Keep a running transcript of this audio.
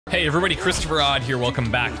Hey everybody, ChristopherOdd here,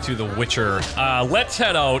 welcome back to The Witcher. Let's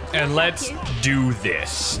head out and let's do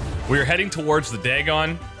this. We're heading towards the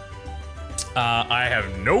Dagon. I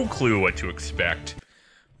have no clue what to expect,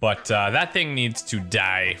 but that thing needs to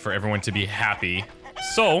die for everyone to be happy.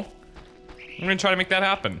 So, I'm gonna try to make that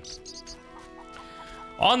happen.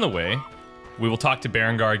 On the way, we will talk to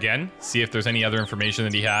Berengar again, see if there's any other information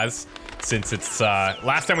that he has, since it's,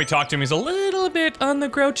 last time we talked to him, he's a little bit on the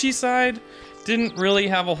grouchy side. Didn't really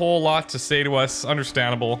have a whole lot to say to us,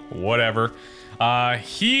 understandable, whatever.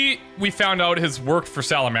 We found out has worked for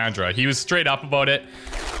Salamandra. He was straight up about it.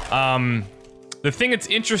 The thing that's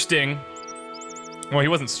interesting, well, he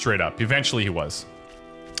wasn't straight up. Eventually he was.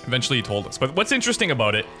 Eventually he told us. But what's interesting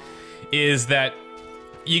about it is that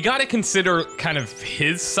you gotta consider kind of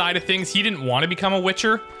his side of things. He didn't want to become a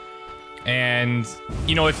Witcher. And,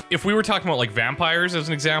 you know, if we were talking about like vampires as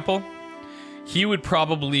an example, he would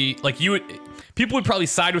probably, like, people would probably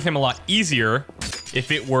side with him a lot easier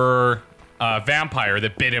if it were a vampire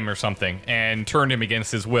that bit him or something and turned him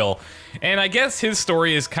against his will. And I guess his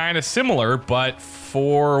story is kind of similar, but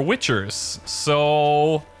for Witchers.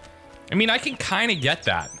 So, I mean, I can kind of get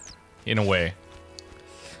that, in a way.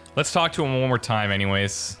 Let's talk to him one more time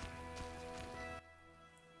anyways.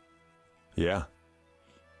 Yeah.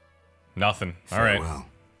 Nothing. Farewell. Alright.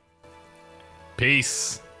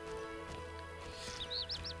 Peace.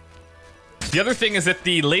 The other thing is that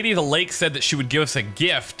the Lady of the Lake said that she would give us a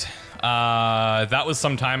gift. That was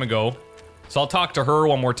some time ago. So I'll talk to her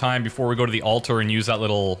one more time before we go to the altar and use that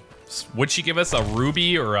little... Would she give us a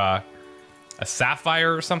ruby or a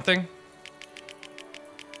sapphire or something?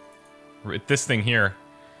 This thing here.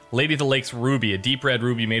 Lady of the Lake's ruby. A deep red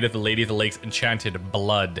ruby made of the Lady of the Lake's enchanted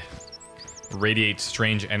blood. Radiates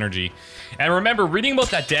strange energy. And remember, reading about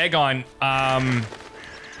that Dagon,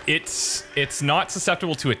 it's not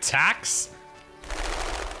susceptible to attacks.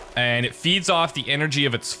 And it feeds off the energy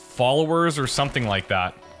of its followers or something like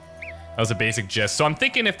that. That was a basic gist. So I'm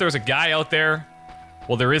thinking if there's a guy out there,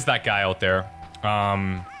 well, there is that guy out there.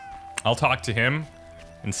 I'll talk to him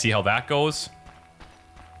and see how that goes.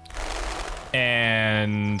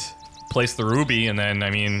 And place the ruby, and then, I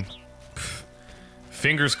mean,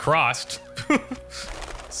 fingers crossed.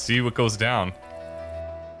 See what goes down.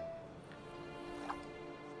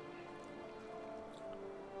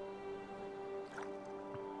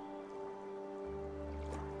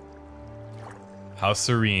 How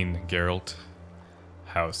serene, Geralt.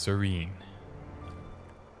 How serene.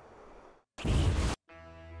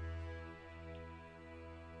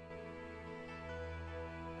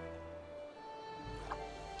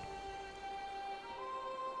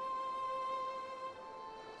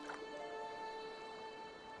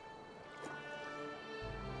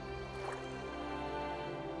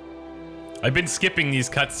 I've been skipping these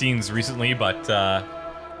cutscenes recently, but,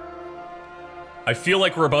 I feel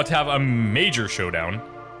like we're about to have a major showdown.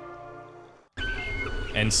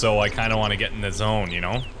 And so I kind of want to get in the zone, you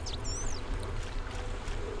know?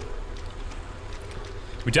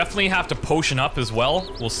 We definitely have to potion up as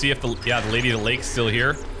well. We'll see if the Lady of the Lake's still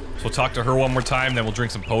here. So we'll talk to her one more time, then we'll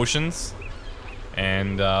drink some potions.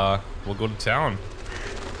 And, we'll go to town.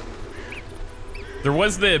 There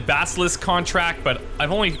was the Basilisk contract, but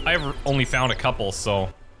I've only found a couple, so...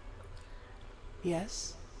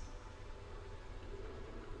 Yes?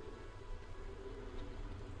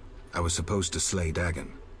 I was supposed to slay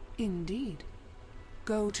Dagon. Indeed.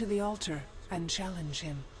 Go to the altar and challenge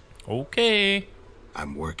him. Okay.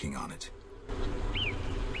 I'm working on it.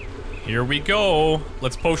 Here we go.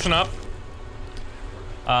 Let's potion up.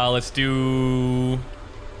 Let's do...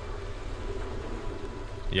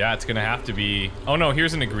 Yeah, it's gonna have to be... Oh no,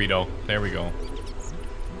 here's an Negredo. There we go.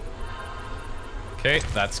 Okay,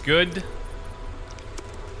 that's good.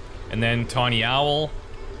 And then Tawny Owl.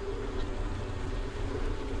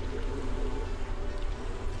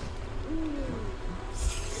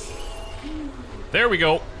 There we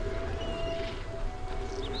go.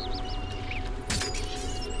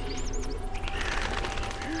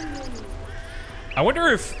 I wonder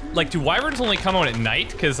if, like, do wyverns only come out at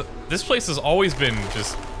night? Because this place has always been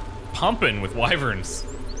just pumping with wyverns.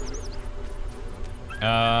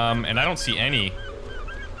 And I don't see any.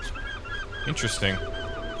 Interesting.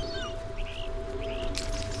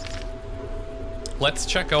 Let's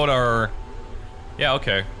check out our... Yeah,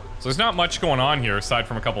 okay. So there's not much going on here aside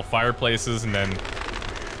from a couple fireplaces and then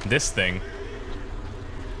this thing.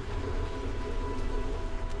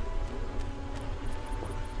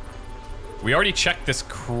 We already checked this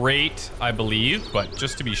crate, I believe, but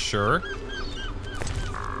just to be sure.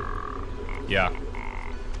 Yeah.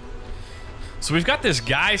 So we've got this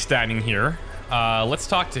guy standing here. Let's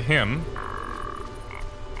talk to him.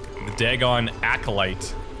 Dagon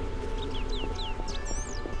acolyte.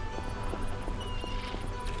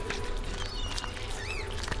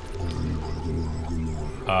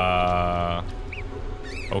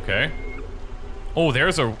 Okay. Oh,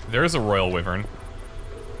 there's a royal wyvern.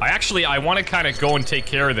 I want to kind of go and take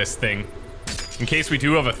care of this thing in case we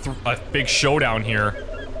do have a big showdown here.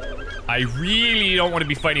 I really don't want to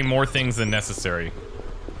be fighting more things than necessary.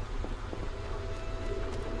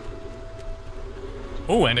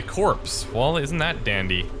 Oh, and a corpse. Well, isn't that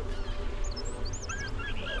dandy?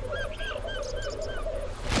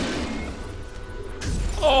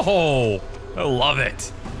 Oh, I love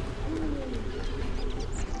it.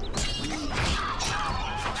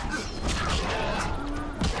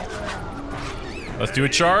 Let's do a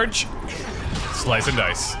charge. Slice and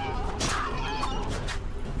dice.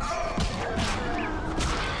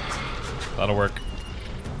 That'll work.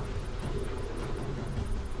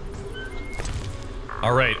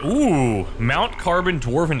 All right. Ooh, Mount Carbon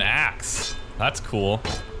Dwarven Axe. That's cool.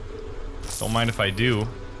 Don't mind if I do.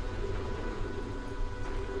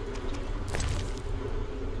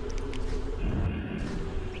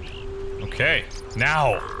 Okay,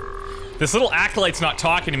 now. This little acolyte's not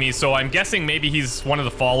talking to me, so I'm guessing maybe he's one of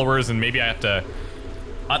the followers and maybe I have to...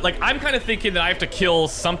 like, I'm kind of thinking that I have to kill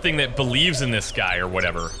something that believes in this guy or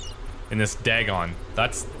whatever. In this Dagon.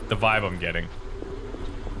 That's the vibe I'm getting.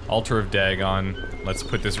 Altar of Dagon. Let's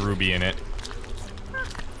put this ruby in it.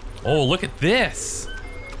 Oh, look at this!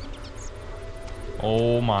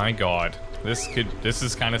 Oh my god. This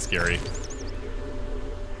is kind of scary.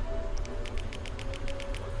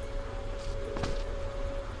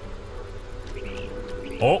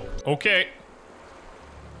 Oh, okay.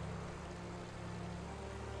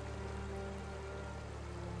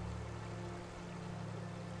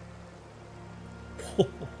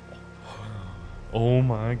 Oh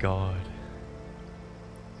my god.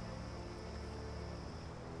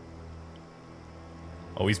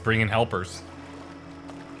 Oh, he's bringing helpers.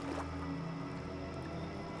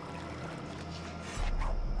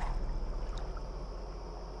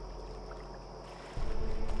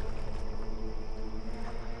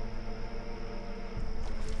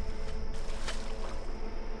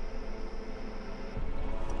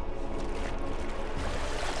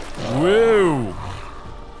 Woo!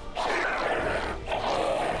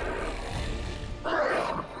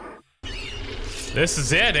 This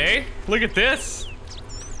is it, eh? Look at this.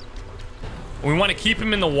 We want to keep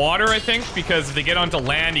him in the water, I think, because if they get onto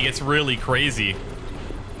land, he gets really crazy.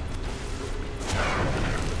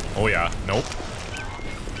 Oh yeah, nope.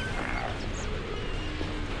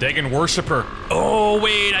 Dagon Worshipper. Oh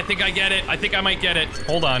wait, I think I get it. I think I might get it.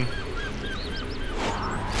 Hold on.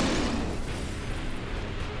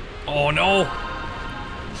 Oh no.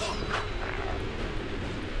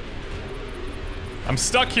 I'm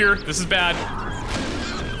stuck here. This is bad.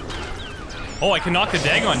 Oh, I can knock the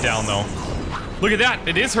Dagon down though. Look at that.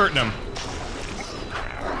 It is hurting him.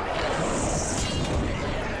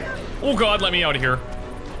 Oh god, let me out of here.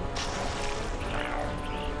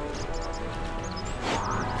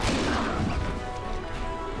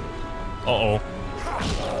 Uh-oh.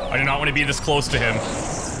 I do not want to be this close to him.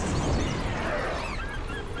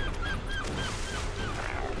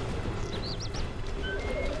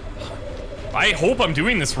 I hope I'm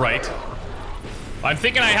doing this right. I'm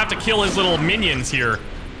thinking I have to kill his little minions here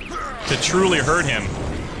to truly hurt him.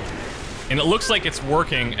 And it looks like it's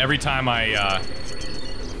working every time I,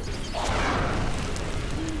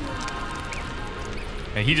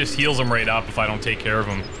 And he just heals him right up if I don't take care of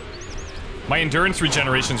him. My endurance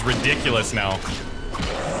regeneration's ridiculous now.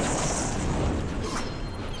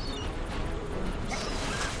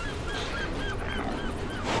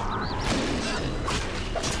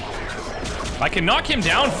 I can knock him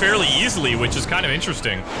down fairly easily, which is kind of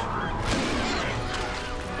interesting.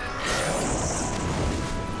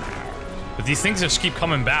 But these things just keep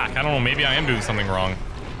coming back. I don't know, maybe I am doing something wrong.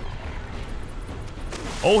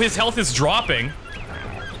 Oh, his health is dropping.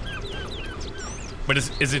 But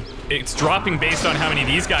it's dropping based on how many of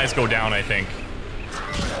these guys go down, I think.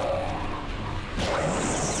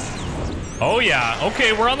 Oh yeah,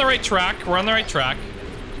 okay, we're on the right track. We're on the right track.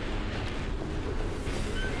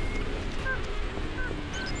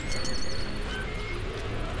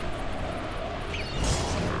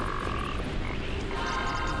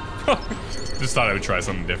 Just thought I would try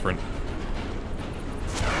something different.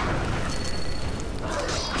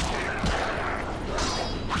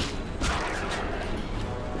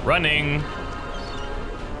 Running.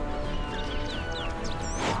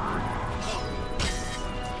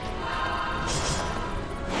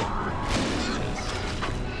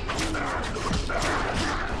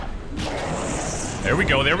 There we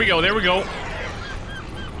go, there we go, there we go.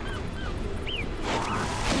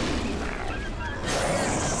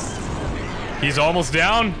 He's almost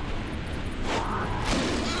down.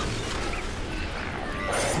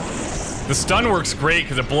 The stun works great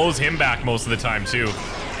because it blows him back most of the time too.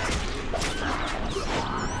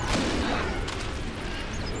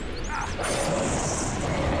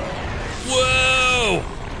 Whoa!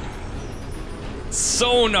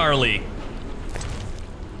 So gnarly.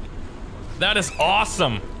 That is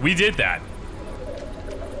awesome. We did that.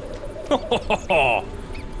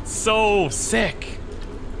 So sick.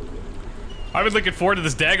 I've been looking forward to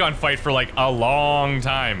this Dagon fight for like a long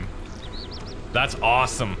time. That's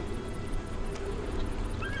awesome.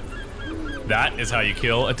 That is how you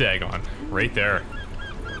kill a Dagon. Right there.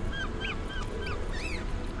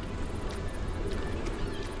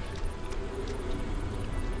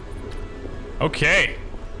 Okay.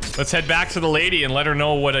 Let's head back to the lady and let her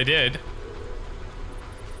know what I did.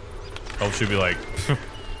 Oh, she'll be like,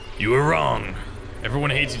 you were wrong.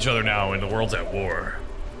 Everyone hates each other now and the world's at war.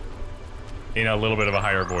 In a little bit of a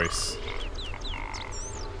higher voice.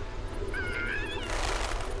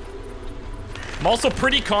 I'm also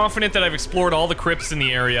pretty confident that I've explored all the crypts in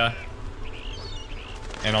the area.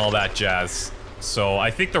 And all that jazz. So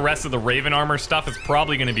I think the rest of the Raven armor stuff is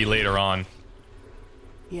probably going to be later on.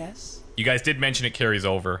 Yes? You guys did mention it carries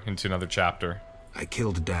over into another chapter. I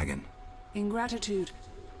killed Dagon. In gratitude,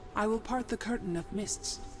 I will part the curtain of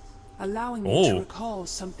mists, allowing you to recall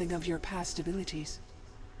something of your past abilities.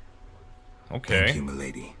 Okay. Thank you,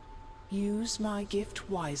 milady. Use my gift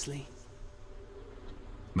wisely.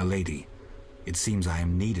 Milady, it seems I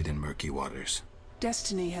am needed in murky waters.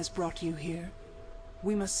 Destiny has brought you here.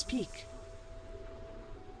 We must speak.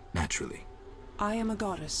 Naturally. I am a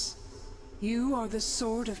goddess. You are the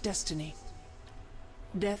sword of destiny.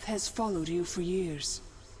 Death has followed you for years.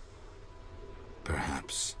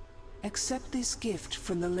 Perhaps. Accept this gift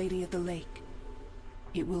from the Lady of the Lake.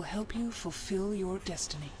 It will help you fulfill your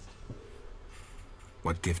destiny.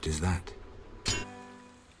 What gift is that?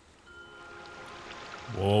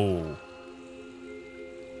 Whoa.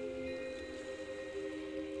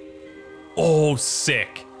 Oh,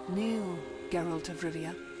 sick. Kneel, Geralt of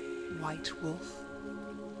Rivia, White Wolf.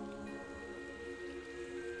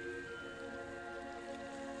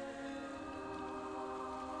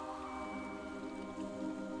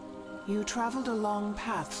 You traveled a long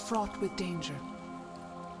path fraught with danger.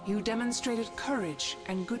 You demonstrated courage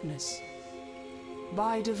and goodness.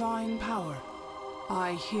 By divine power,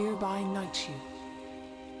 I hereby knight you.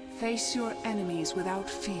 Face your enemies without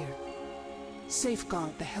fear.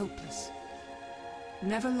 Safeguard the helpless.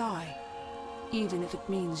 Never lie, even if it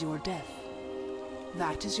means your death.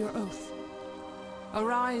 That is your oath.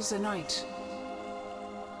 Arise a knight.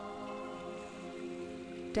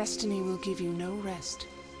 Destiny will give you no rest.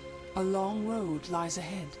 A long road lies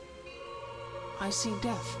ahead. I see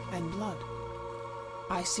death and blood.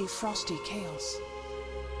 I see frosty chaos.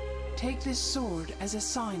 Take this sword as a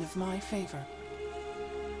sign of my favor.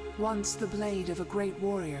 Once the blade of a great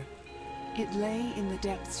warrior, it lay in the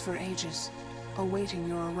depths for ages, awaiting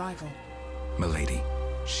your arrival. Milady.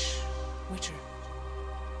 Shh, Witcher.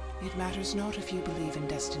 It matters not if you believe in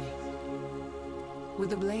destiny.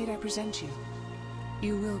 With the blade I present you,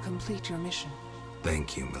 you will complete your mission.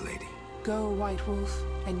 Thank you, milady. Go, White Wolf,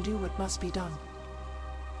 and do what must be done.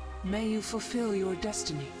 May you fulfill your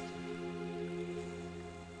destiny.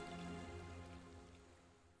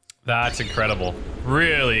 That's incredible.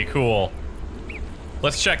 Really cool.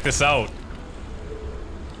 Let's check this out.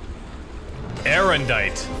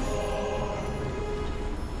 Erendite.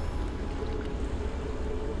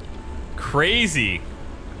 Crazy.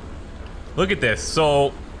 Look at this.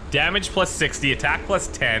 So, damage plus 60, attack plus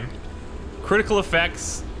 10, critical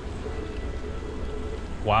effects.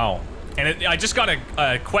 Wow. And I just got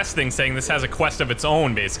a quest thing saying this has a quest of its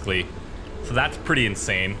own, basically. So that's pretty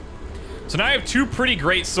insane. So now I have two pretty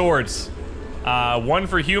great swords. One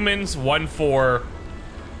for humans, one for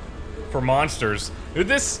monsters. With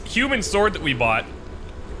this human sword that we bought,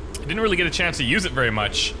 I didn't really get a chance to use it very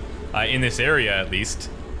much, in this area at least.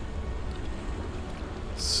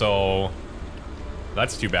 So,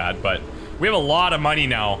 that's too bad, but we have a lot of money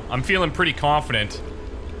now. I'm feeling pretty confident.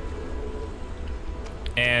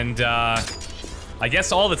 And, I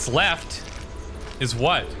guess all that's left is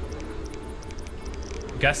what?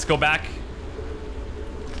 Guess go back,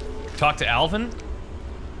 talk to Alvin?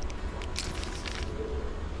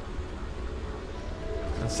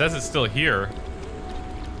 It says it's still here.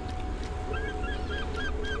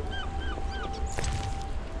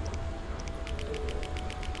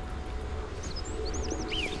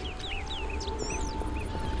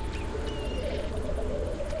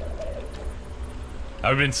 I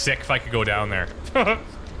would've been sick if I could go down there.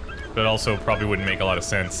 But also probably wouldn't make a lot of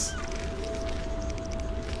sense.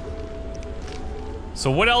 So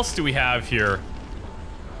what else do we have here?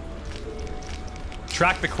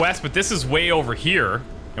 Track the quest, but this is way over here,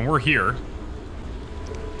 and we're here.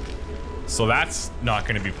 So that's not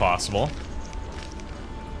gonna be possible.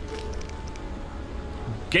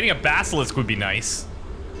 Getting a basilisk would be nice.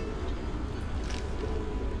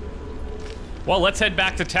 Well, let's head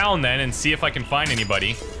back to town then and see if I can find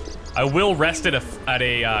anybody. I will rest at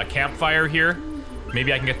a campfire here.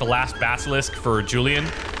 Maybe I can get the last basilisk for Julian.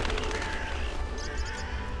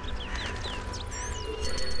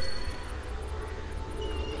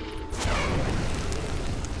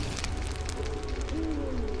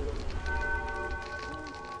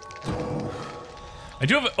 I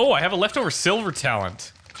do have I have a leftover silver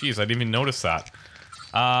talent. Jeez, I didn't even notice that.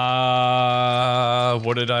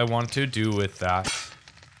 What did I want to do with that?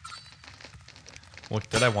 What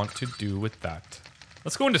did I want to do with that?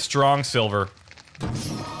 Let's go into strong silver.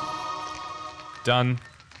 Done.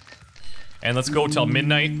 And let's go till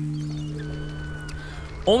midnight.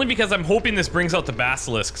 Only because I'm hoping this brings out the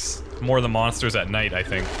basilisks. More of the monsters at night, I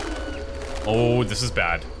think. Oh, this is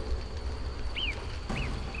bad.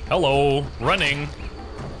 Hello, running.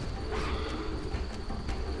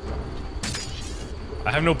 I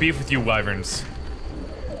have no beef with you, wyverns.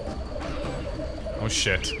 Oh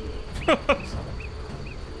shit.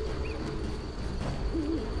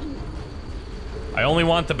 I only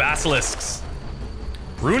want the basilisks.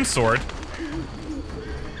 Rune sword?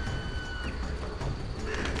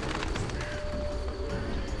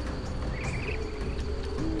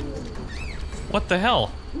 What the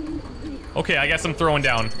hell? Okay, I guess I'm throwing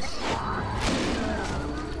down.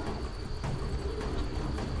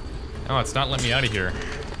 Oh, it's not letting me out of here.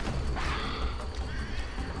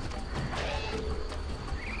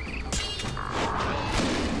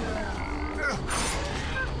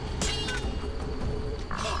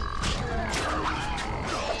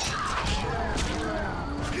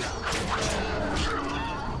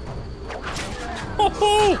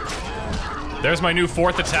 Ho-ho! There's my new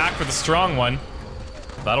 4th attack for the strong one.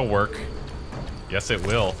 That'll work. Yes, it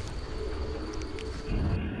will.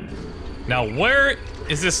 Now, where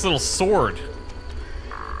is this little sword?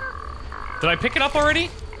 Did I pick it up already?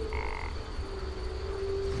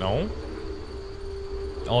 No.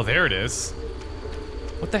 Oh, there it is.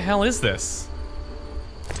 What the hell is this?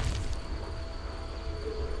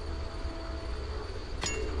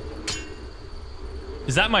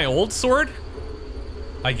 Is that my old sword?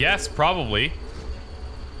 I guess, probably.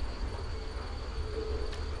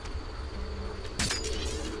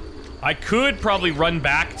 I could probably run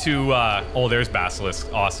back to, oh, there's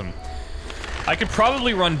Basilisk. Awesome. I could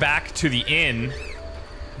probably run back to the inn,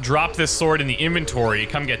 drop this sword in the inventory,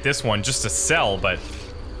 come get this one just to sell, but...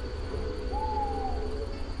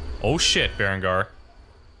 Oh shit, Berengar.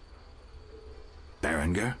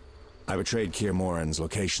 Berengar? I betrayed Kier Moran's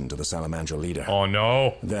location to the Salamandra leader. Oh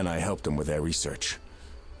no. Then I helped them with their research.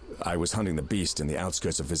 I was hunting the beast in the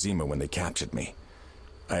outskirts of Vizima when they captured me.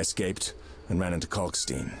 I escaped and ran into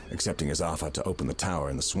Kalkstein, accepting his offer to open the tower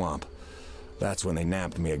in the swamp. That's when they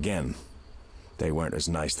nabbed me again. They weren't as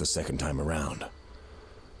nice the second time around.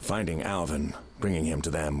 Finding Alvin, bringing him to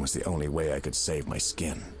them was the only way I could save my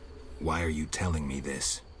skin. Why are you telling me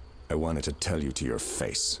this? I wanted to tell you to your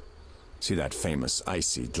face. See that famous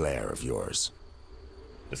icy glare of yours.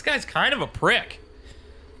 This guy's kind of a prick.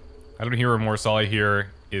 I don't hear remorse, all I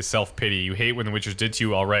hear is self-pity. You hate when the Witchers did to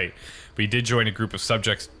you, alright. But you did join a group of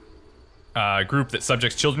subjects, group that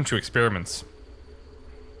subjects children to experiments.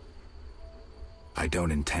 I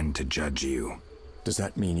don't intend to judge you. Does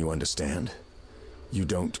that mean you understand? You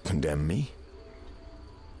don't condemn me?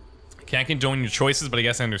 I can't condone your choices, but I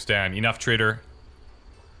guess I understand. Enough, traitor.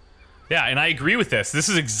 Yeah, and I agree with this. This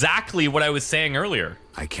is exactly what I was saying earlier.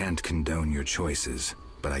 I can't condone your choices,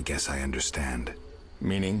 but I guess I understand.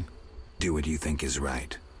 Meaning? Do what you think is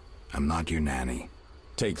right. I'm not your nanny.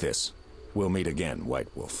 Take this. We'll meet again, White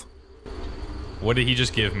Wolf. What did he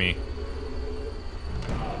just give me?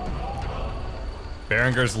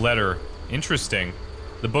 Berengar's letter. Interesting.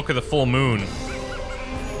 The Book of the Full Moon.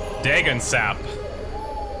 Dagon sap.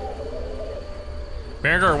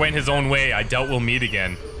 Berengar went his own way. I doubt we'll meet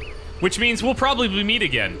again. Which means we'll probably meet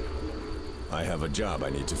again. I have a job I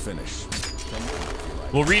need to finish.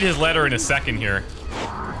 We'll read his letter in a second here.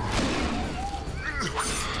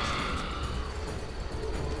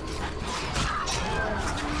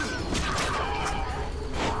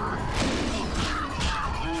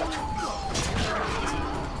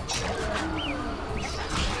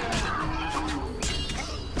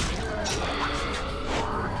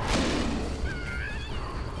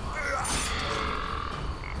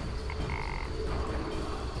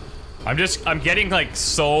 I'm getting like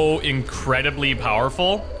so incredibly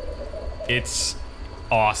powerful. It's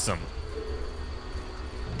awesome.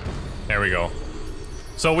 There we go.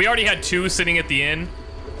 So we already had 2 sitting at the inn,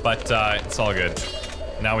 but it's all good.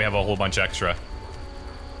 Now we have a whole bunch extra.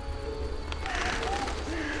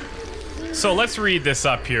 So let's read this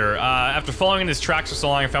up here. After following in his tracks for so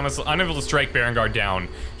long, I found myself unable to strike Berengar down.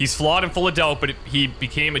 He's flawed and full of doubt, but he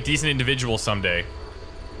became a decent individual someday.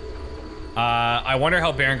 I wonder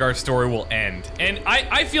how Berengar's story will end. And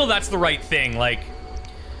I feel that's the right thing. Like,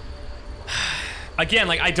 again,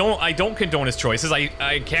 like I don't condone his choices.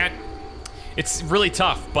 I can't. It's really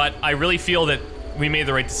tough, but I really feel that we made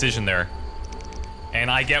the right decision there. And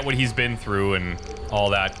I get what he's been through and all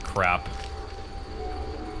that crap.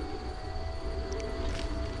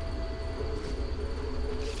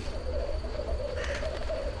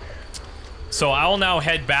 So I'll now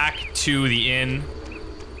head back to the inn.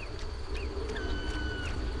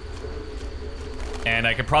 And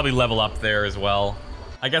I could probably level up there as well.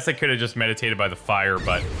 I guess I could have just meditated by the fire,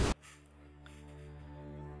 but...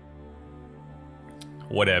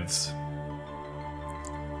 whatevs.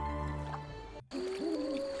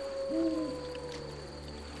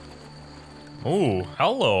 Ooh,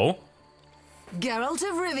 hello. Geralt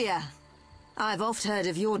of Rivia. I've oft heard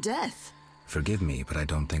of your death. Forgive me, but I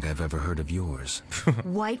don't think I've ever heard of yours.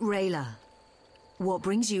 White Rayla. What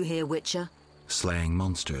brings you here, Witcher? Slaying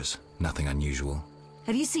monsters. Nothing unusual.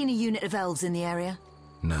 Have you seen a unit of elves in the area?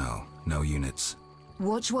 No, no units.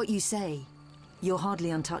 Watch what you say. You're hardly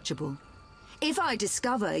untouchable. If I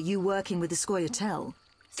discover you working with the Scoia'tael...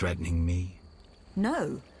 Threatening me?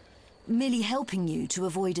 No. Merely helping you to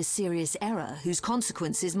avoid a serious error whose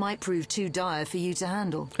consequences might prove too dire for you to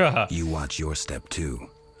handle. You watch your step too.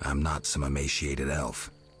 I'm not some emaciated elf.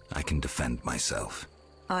 I can defend myself.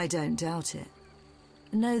 I don't doubt it.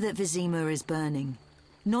 Know that Vizima is burning.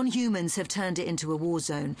 Non-humans have turned it into a war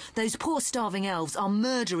zone. Those poor starving elves are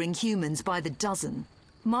murdering humans by the dozen.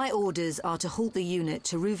 My orders are to halt the unit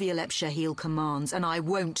to Ruvialep Shahil commands, and I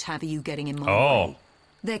won't have you getting in my way.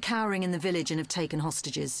 They're cowering in the village and have taken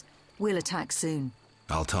hostages. We'll attack soon.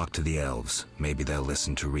 I'll talk to the elves. Maybe they'll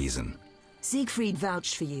listen to reason. Siegfried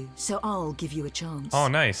vouched for you, so I'll give you a chance. Oh,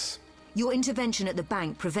 nice. Your intervention at the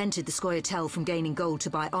bank prevented the Scoia'tael from gaining gold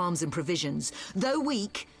to buy arms and provisions. Though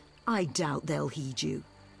weak, I doubt they'll heed you.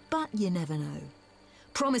 But you never know.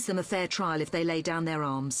 Promise them a fair trial if they lay down their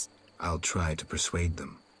arms. I'll try to persuade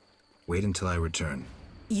them. Wait until I return.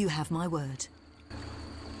 You have my word.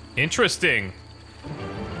 Interesting.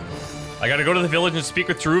 I gotta go to the village and speak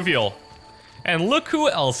with Truvial. And look who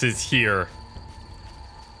else is here.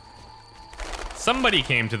 Somebody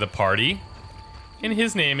came to the party, and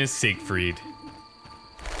his name is Siegfried.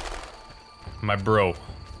 My bro.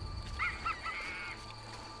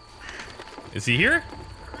 Is he here?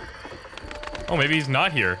 Oh, maybe he's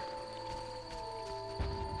not here.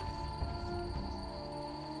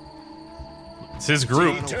 It's his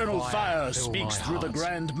group. The eternal fire speaks through the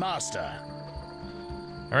Grand Master.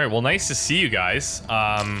 Alright, well, nice to see you guys.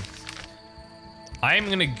 I'm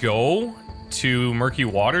gonna go to Murky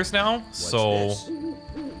Waters now, so...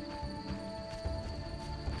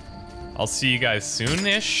 I'll see you guys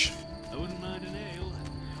soon-ish.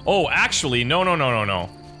 Oh, actually, no.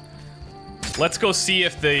 Let's go see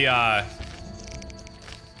if the,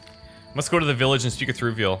 let's go to the village and speak with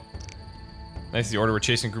Ruvial. Nice, the order we're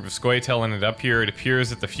chasing a group of Scoia'tael ended up here. It appears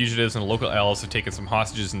that the fugitives and local elves have taken some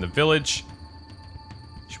hostages in the village.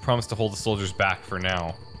 She promised to hold the soldiers back for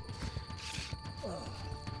now.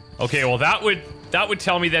 Okay, well that would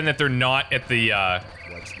tell me then that they're not at the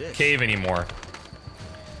cave anymore.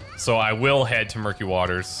 So I will head to Murky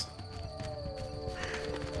Waters.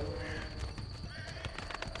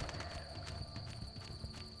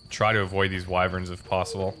 Try to avoid these wyverns if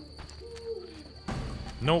possible.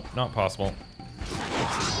 Nope, not possible.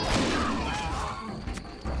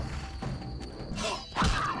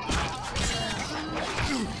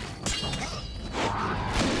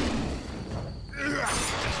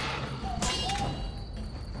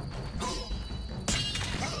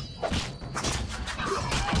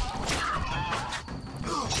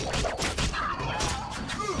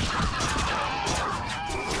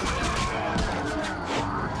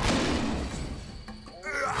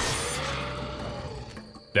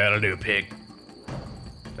 That'll do, pig.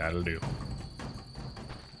 That'll do.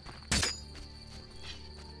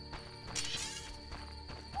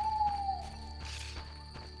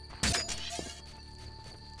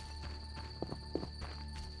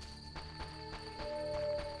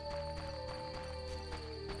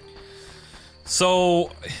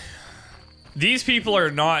 So, these people are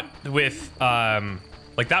not with,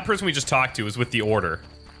 like that person we just talked to is with the Order.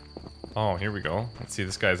 Oh, here we go. Let's see if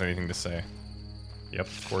this guy has anything to say. Yep,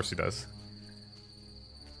 of course he does.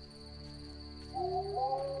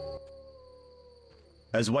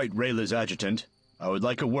 As White Rayla's adjutant, I would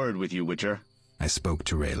like a word with you, Witcher. I spoke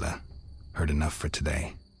to Rayla. Heard enough for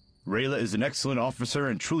today. Rayla is an excellent officer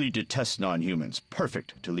and truly detests non-humans.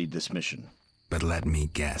 Perfect to lead this mission. But let me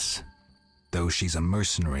guess. Though she's a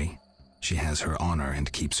mercenary, she has her honor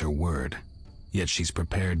and keeps her word. Yet she's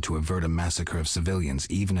prepared to avert a massacre of civilians,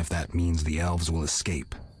 even if that means the elves will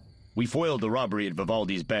escape. We foiled the robbery at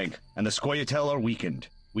Vivaldi's bank, and the Scoia'tael are weakened.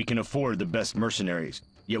 We can afford the best mercenaries,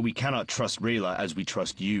 yet we cannot trust Rayla as we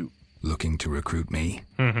trust you. Looking to recruit me?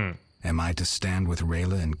 Am I to stand with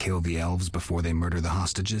Rayla and kill the elves before they murder the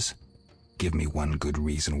hostages? Give me one good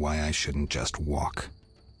reason why I shouldn't just walk.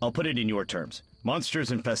 I'll put it in your terms.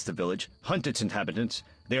 Monsters infest the village, hunt its inhabitants.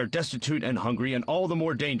 They are destitute and hungry, and all the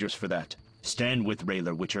more dangerous for that. Stand with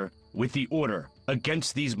Rayla, Witcher, with the Order,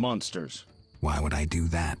 against these monsters. Why would I do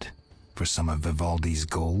that? For some of Vivaldi's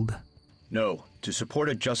gold? No, to support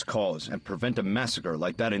a just cause and prevent a massacre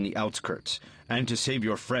like that in the outskirts, and to save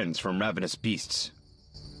your friends from ravenous beasts.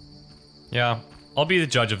 Yeah, I'll be the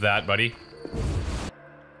judge of that, buddy.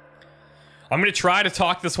 I'm gonna try to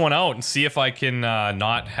talk this one out and see if I can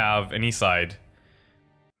not have any side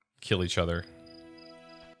kill each other.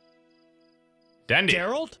 Dandy.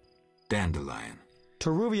 Geralt? Dandelion.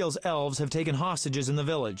 Teruviel's elves have taken hostages in the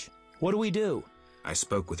village. What do we do? I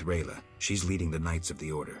spoke with Rayla. She's leading the Knights of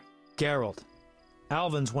the Order. Geralt.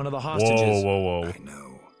 Alvin's one of the hostages. Whoa. I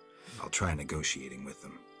know. I'll try negotiating with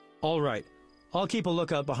them. All right. I'll keep a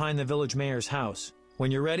lookout behind the village mayor's house.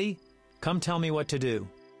 When you're ready, come tell me what to do.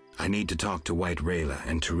 I need to talk to White Rayla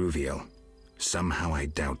and Teruviel. Somehow I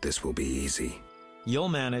doubt this will be easy. You'll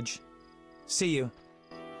manage. See you.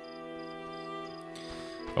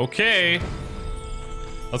 Okay.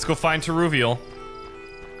 Let's go find Teruviel.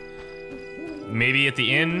 Maybe at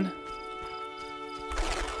the inn.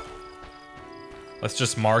 Let's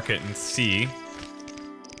just mark it and see.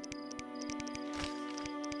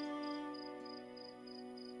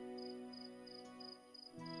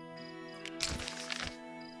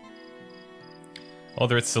 Oh,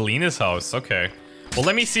 they're at Selena's house. Okay. Well,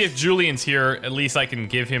 let me see if Julian's here. At least I can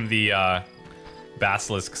give him the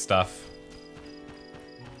basilisk stuff.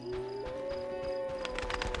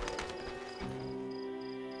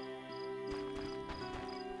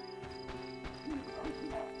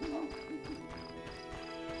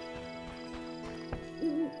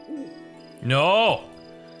 No!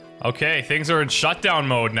 Okay, things are in shutdown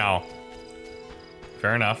mode now.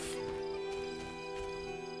 Fair enough.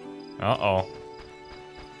 Uh-oh.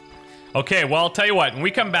 Okay, well, I'll tell you what. When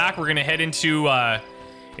we come back, we're gonna head into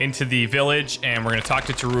the village, and we're gonna talk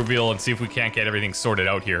to Teruviel and see if we can't get everything sorted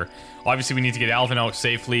out here. Obviously, we need to get Alvin out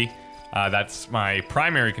safely. That's my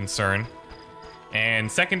primary concern.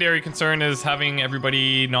 And secondary concern is having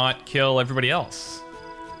everybody not kill everybody else.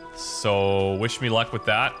 So, wish me luck with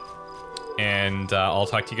that. And I'll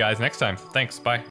talk to you guys next time. Thanks, bye.